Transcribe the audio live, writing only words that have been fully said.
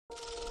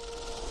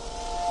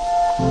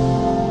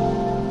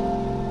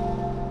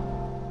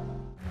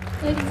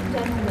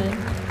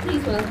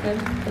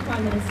welcome the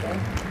Prime Minister.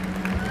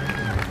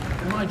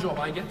 In my job,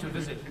 I get to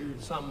visit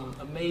some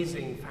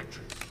amazing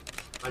factories.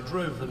 I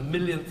drove the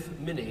millionth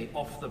Mini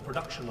off the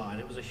production line.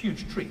 It was a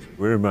huge treat.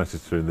 We're in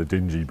Manchester in the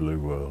dingy blue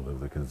world of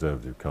the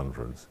Conservative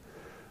Conference.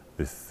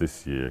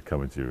 This year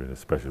coming to you in a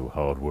special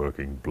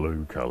hard-working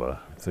blue colour.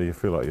 So you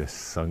feel like you're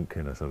sunk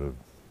in a sort of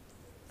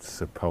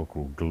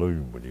sepulchral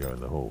gloom when you go in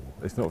the hall.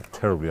 It's not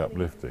terribly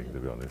uplifting, to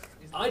be honest.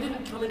 I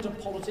didn't come into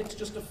politics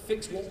just to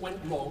fix what went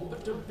wrong,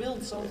 but to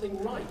build something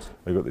right.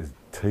 They've got this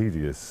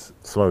tedious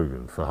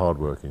slogan for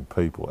hard-working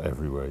people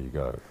everywhere you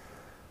go,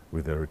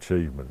 with their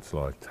achievements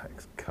like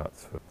tax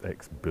cuts for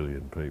X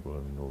billion people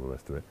and all the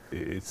rest of it.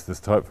 It's this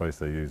typeface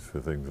they use for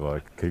things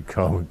like keep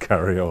calm and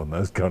carry on,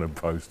 those kind of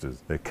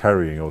posters. They're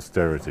carrying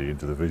austerity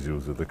into the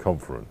visuals of the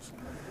conference.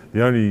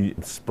 The only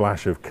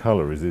splash of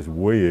colour is this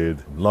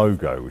weird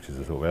logo, which is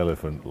a sort of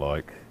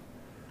elephant-like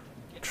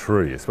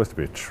tree. It's supposed to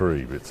be a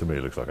tree, but to me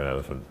it looks like an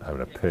elephant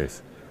having a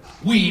piss.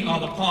 We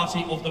are the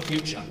party of the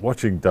future.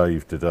 Watching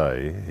Dave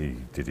today, he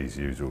did his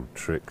usual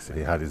tricks. He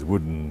had his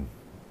wooden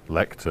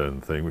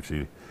lectern thing, which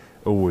he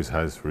always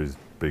has for his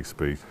big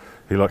speech.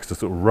 He likes to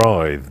sort of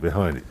writhe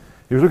behind it.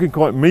 He was looking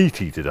quite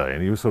meaty today,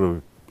 and he was sort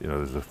of, you know,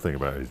 there's a thing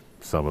about his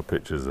summer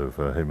pictures of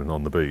him and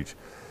on the beach,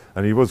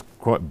 and he was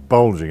quite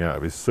bulging out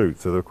of his suit,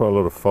 so there were quite a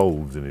lot of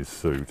folds in his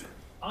suit.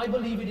 I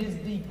believe it is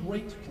the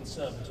great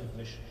Conservative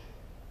mission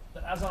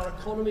that as our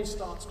economy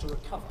starts to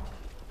recover,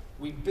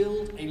 we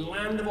build a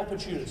land of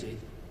opportunity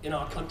in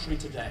our country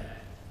today.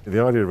 The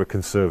idea of a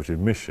Conservative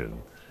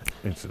mission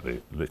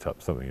instantly lit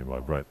up something in my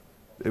brain.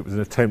 It was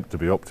an attempt to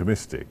be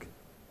optimistic.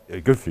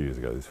 A good few years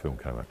ago, this film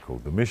came out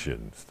called The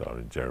Mission,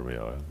 starring Jeremy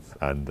Irons,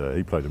 and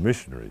he played a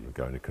missionary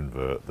going to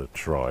convert the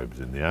tribes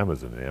in the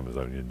Amazon, the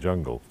Amazonian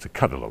jungle. To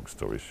cut a long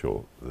story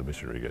short, the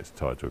missionary gets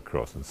tied to a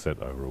cross and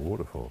sent over a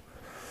waterfall.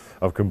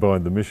 I've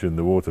combined the mission,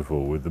 the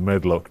waterfall, with the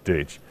Medlock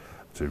ditch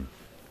to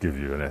give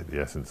you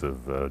the essence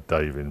of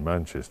Dave in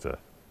Manchester.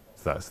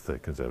 That's the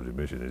Conservative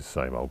mission, is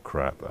same old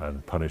crap,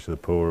 and punish the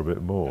poor a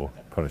bit more,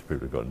 punish people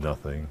who've got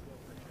nothing,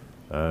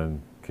 and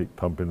keep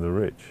pumping the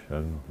rich,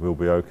 and we'll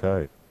be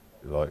okay.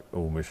 Like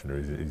all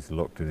missionaries, he's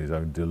locked in his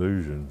own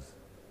delusions.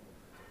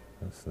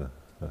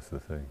 That's the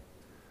thing.